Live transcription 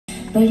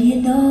but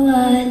you know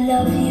I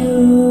love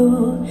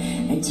you,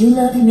 and you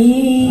love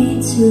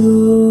me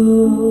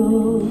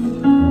too.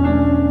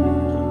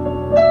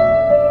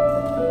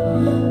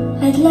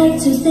 I'd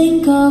like to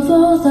think of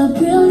all the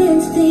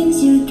brilliant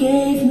things you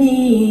gave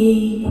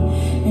me,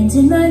 and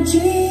in my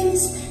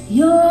dreams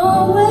you're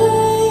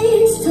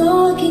always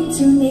talking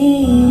to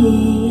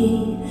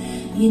me.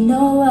 You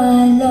know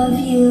I love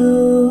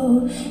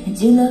you, and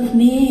you love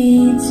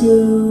me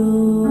too.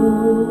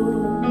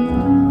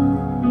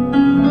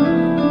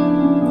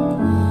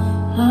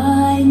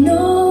 I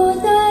know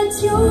that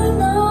you're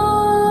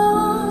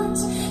not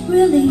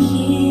really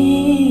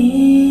here,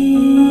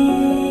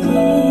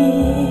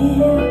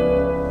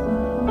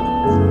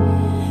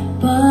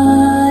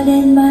 but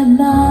in my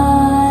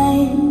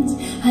mind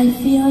I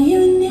feel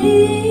you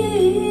near.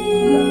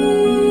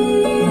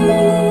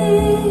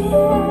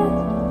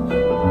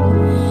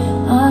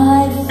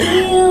 I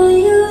feel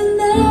you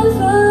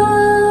never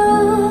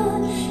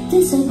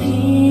disappears,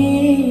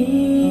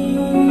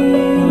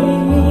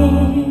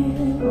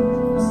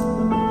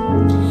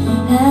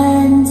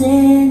 and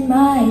in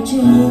my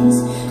dreams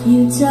you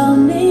tell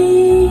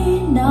me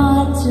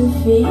not to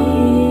fear.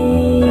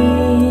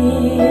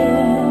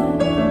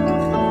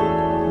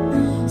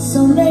 So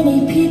many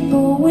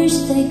people wish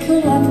they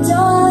could have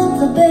done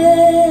the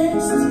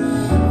best,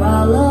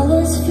 while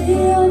others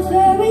feel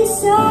very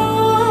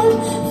sad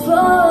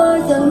for